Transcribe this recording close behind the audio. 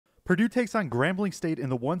Purdue takes on Grambling State in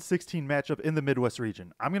the 116 matchup in the Midwest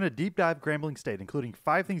region. I'm going to deep dive Grambling State, including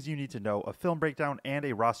 5 things you need to know, a film breakdown, and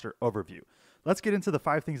a roster overview. Let's get into the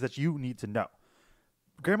 5 things that you need to know.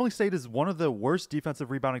 Grambling State is one of the worst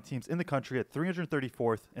defensive rebounding teams in the country at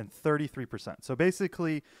 334th and 33%. So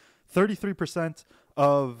basically, 33%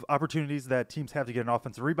 of opportunities that teams have to get an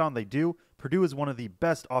offensive rebound, they do. Purdue is one of the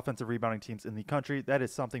best offensive rebounding teams in the country. That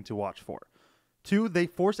is something to watch for. 2, they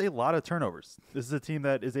force a lot of turnovers. This is a team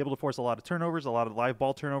that is able to force a lot of turnovers, a lot of live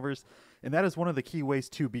ball turnovers, and that is one of the key ways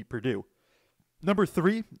to beat Purdue. Number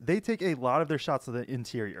 3, they take a lot of their shots to the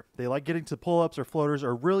interior. They like getting to pull-ups or floaters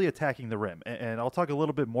or really attacking the rim, and I'll talk a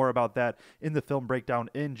little bit more about that in the film breakdown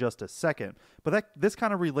in just a second. But this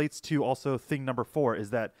kind of relates to also thing number 4, is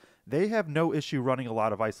that they have no issue running a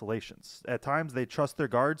lot of isolations. At times, they trust their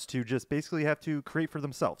guards to just basically have to create for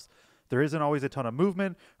themselves. There isn't always a ton of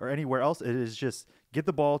movement or anywhere else. It is just get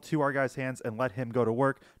the ball to our guy's hands and let him go to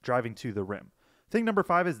work driving to the rim. Thing number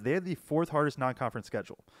 5 is they have the 4th hardest non-conference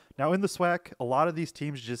schedule. Now in the SWAC, a lot of these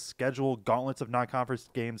teams just schedule gauntlets of non-conference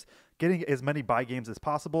games, getting as many bye games as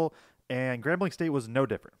possible, and Grambling State was no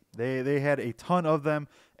different. They had a ton of them,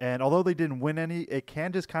 and although they didn't win any, it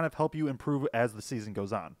can just kind of help you improve as the season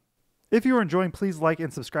goes on. If you are enjoying, please like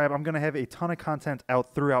and subscribe. I'm going to have a ton of content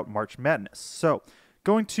out throughout March Madness. So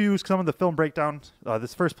going to some of the film breakdown,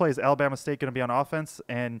 this first play is Alabama State going to be on offense,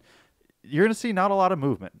 and you're going to see not a lot of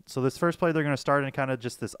movement. So this first play, they're going to start in kind of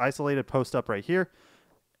just this isolated post up right here.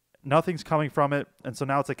 Nothing's coming from it, and so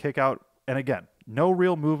now it's a kick out. And again, no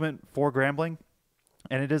real movement for Grambling,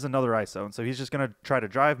 and it is another ISO. And so he's just going to try to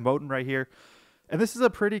drive Moten right here. And this is a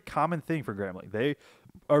pretty common thing for Grambling. They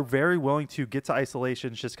are very willing to get to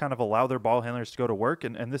isolations, just kind of allow their ball handlers to go to work.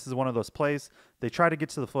 And this is one of those plays. They try to get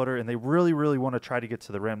to the floater, and they really, really want to try to get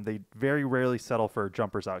to the rim. They very rarely settle for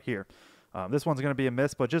jumpers out here. This one's going to be a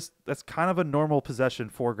miss, but just that's kind of a normal possession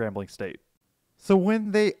for Grambling State. So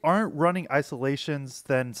when they aren't running isolations,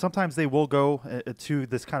 then sometimes they will go to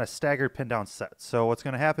this kind of staggered pin down set. So what's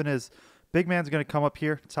going to happen is big man's going to come up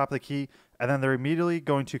here, top of the key, and then they're immediately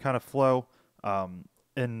going to kind of flow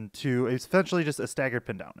into essentially just a staggered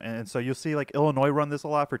pin down. And so you'll see like Illinois run this a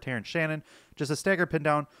lot for Terrence Shannon, just a staggered pin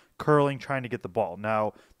down, curling, trying to get the ball.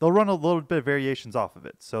 Now they'll run a little bit of variations off of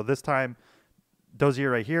it. So this time,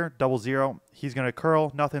 Dozier right here, 0-0. He's going to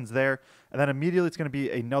curl, nothing's there. And then immediately it's going to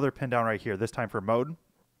be another pin down right here, this time for Moten.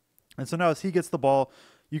 And so now as he gets the ball,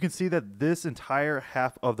 you can see that this entire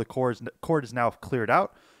half of the court is now cleared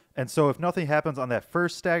out. And so if nothing happens on that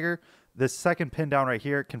first stagger, this second pin down right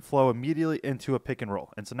here can flow immediately into a pick and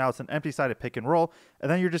roll. And so now it's an empty-sided pick and roll,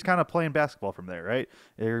 and then you're just kind of playing basketball from there, right?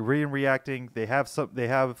 They're reacting. They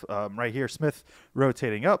have right here Smith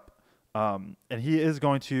rotating up, and he is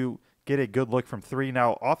going to get a good look from 3.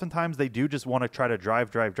 Now, oftentimes they do just want to try to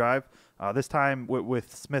drive. This time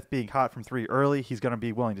with Smith being hot from 3 early, he's going to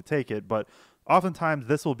be willing to take it, but oftentimes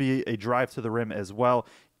this will be a drive to the rim as well,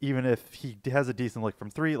 even if he has a decent look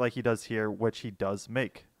from 3 like he does here, which he does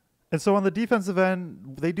make. And so on the defensive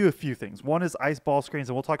end, they do a few things. One is ice ball screens,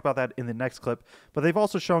 and we'll talk about that in the next clip. But they've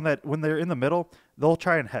also shown that when they're in the middle, they'll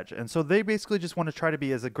try and hedge. And so they basically just want to try to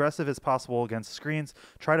be as aggressive as possible against screens,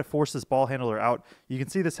 try to force this ball handler out. You can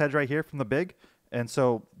see this hedge right here from the big. And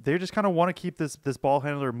so they just kind of want to keep this ball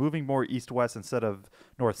handler moving more east-west instead of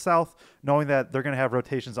north-south, knowing that they're going to have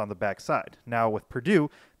rotations on the backside. Now with Purdue,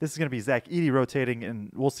 this is going to be Zach Edey rotating,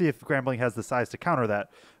 and we'll see if Grambling has the size to counter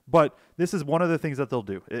that. But this is one of the things that they'll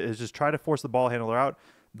do, is just try to force the ball handler out.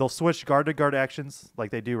 They'll switch guard-to-guard actions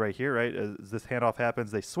like they do right here, right? As this handoff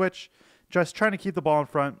happens, they switch, just trying to keep the ball in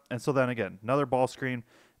front. And so then, again, another ball screen.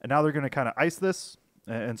 And now they're going to kind of ice this.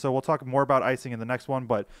 And so we'll talk more about icing in the next one,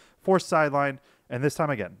 but force sideline. And this time,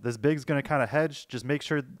 again, this big's going to kind of hedge, just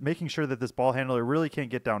making sure that this ball handler really can't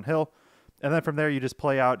get downhill. And then from there, you just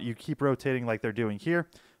play out. You keep rotating like they're doing here,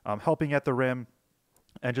 helping at the rim,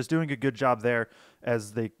 and just doing a good job there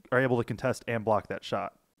as they are able to contest and block that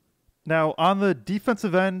shot. Now, on the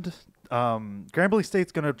defensive end, Grambling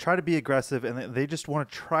State's going to try to be aggressive, and they just want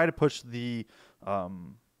to try to push the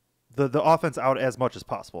offense out as much as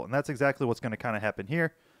possible. And that's exactly what's going to kind of happen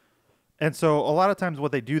here. And so a lot of times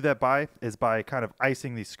what they do that by is by kind of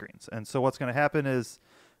icing these screens. And so what's going to happen is,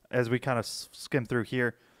 as we kind of skim through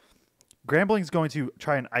here, Grambling's going to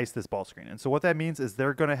try and ice this ball screen. And so what that means is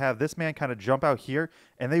they're going to have this man kind of jump out here,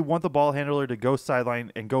 and they want the ball handler to go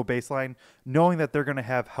sideline and go baseline, knowing that they're going to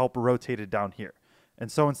have help rotated down here.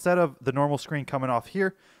 And so instead of the normal screen coming off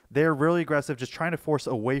here, they're really aggressive, just trying to force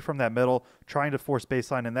away from that middle, trying to force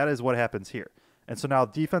baseline, and that is what happens here. And so now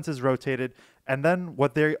defense is rotated, and then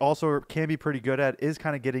what they also can be pretty good at is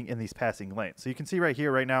kind of getting in these passing lanes. So you can see right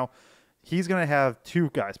here, right now, he's going to have 2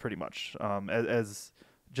 guys pretty much as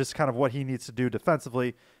just kind of what he needs to do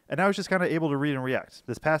defensively. And now he's just kind of able to read and react.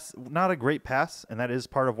 This pass, not a great pass, and that is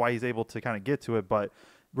part of why he's able to kind of get to it, but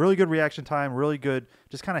really good reaction time, really good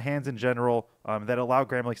just kind of hands in general that allow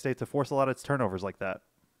Grambling State to force a lot of its turnovers like that.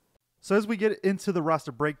 So as we get into the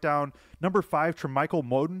roster breakdown, number 5, Tremichael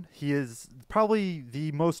Moden. He is probably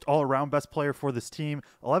the most all-around best player for this team.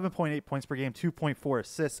 11.8 points per game, 2.4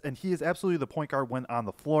 assists, and he is absolutely the point guard when on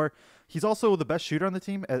the floor. He's also the best shooter on the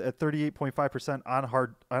team at 38.5%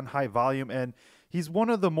 on high volume, and he's one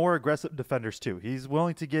of the more aggressive defenders too. He's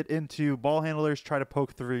willing to get into ball handlers, try to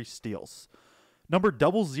poke through steals. Number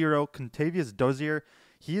 00, Contavious Dozier.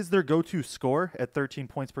 He is their go-to scorer at 13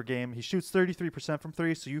 points per game. He shoots 33% from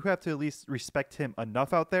 3, so you have to at least respect him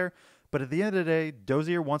enough out there. But at the end of the day,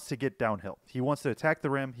 Dozier wants to get downhill. He wants to attack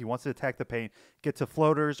the rim. He wants to attack the paint, get to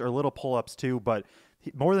floaters or little pull-ups too. But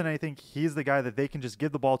more than anything, he's the guy that they can just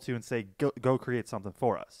give the ball to and say, go create something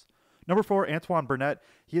for us. Number 4, Antoine Burnett.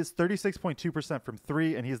 He is 36.2% from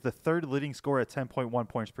 3, and he is the third leading scorer at 10.1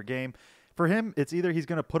 points per game. For him, it's either he's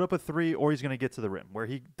going to put up a 3 or he's going to get to the rim, where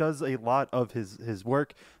he does a lot of his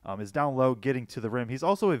work, is down low, getting to the rim. He's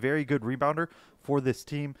also a very good rebounder for this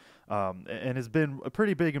team and has been a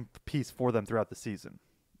pretty big piece for them throughout the season.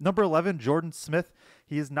 Number 11, Jordan Smith.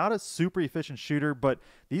 He is not a super efficient shooter, but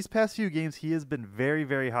these past few games, he has been very,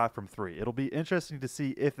 very hot from 3. It'll be interesting to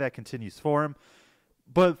see if that continues for him.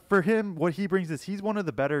 But for him, what he brings is he's one of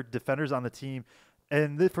the better defenders on the team.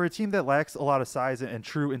 And for a team that lacks a lot of size and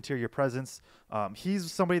true interior presence, he's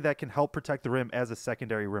somebody that can help protect the rim as a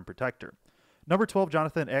secondary rim protector. Number 12,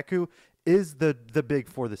 Jonathan Aku, is the big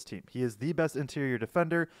for this team. He is the best interior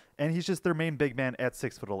defender, and he's just their main big man at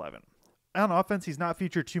 6'11". On offense, he's not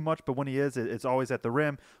featured too much, but when he is, it's always at the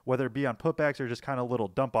rim, whether it be on putbacks or just kind of little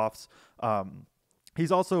dump-offs.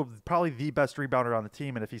 He's also probably the best rebounder on the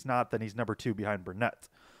team, and if he's not, then he's number 2 behind Burnett.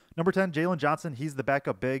 Number 10, Jalen Johnson. He's the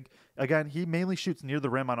backup big. Again, he mainly shoots near the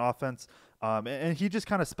rim on offense, and he just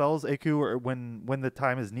kind of spells Aku when the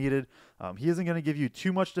time is needed. He isn't going to give you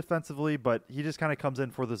too much defensively, but he just kind of comes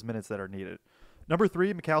in for those minutes that are needed. Number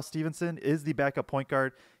 3, Mikal Stevenson is the backup point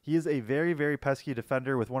guard. He is a very, very pesky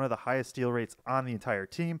defender with one of the highest steal rates on the entire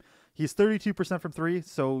team. He's 32% from 3,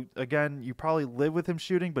 so again, you probably live with him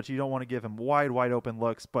shooting, but you don't want to give him wide open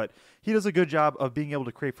looks. But he does a good job of being able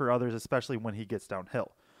to create for others, especially when he gets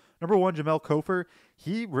downhill. Number 1, Jamel Kofer.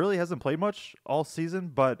 He really hasn't played much all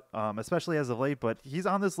season, but especially as of late. But he's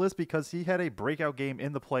on this list because he had a breakout game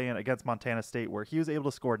in the play-in against Montana State where he was able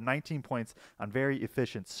to score 19 points on very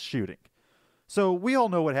efficient shooting. So we all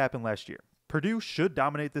know what happened last year. Purdue should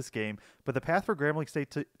dominate this game, but the path for Grambling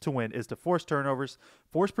State to win is to force turnovers,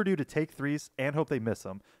 force Purdue to take threes and hope they miss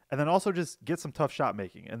them, and then also just get some tough shot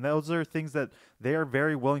making. And those are things that they are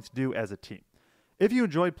very willing to do as a team. If you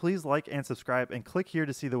enjoyed, please like and subscribe, and click here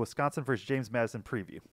to see the Wisconsin vs. James Madison preview.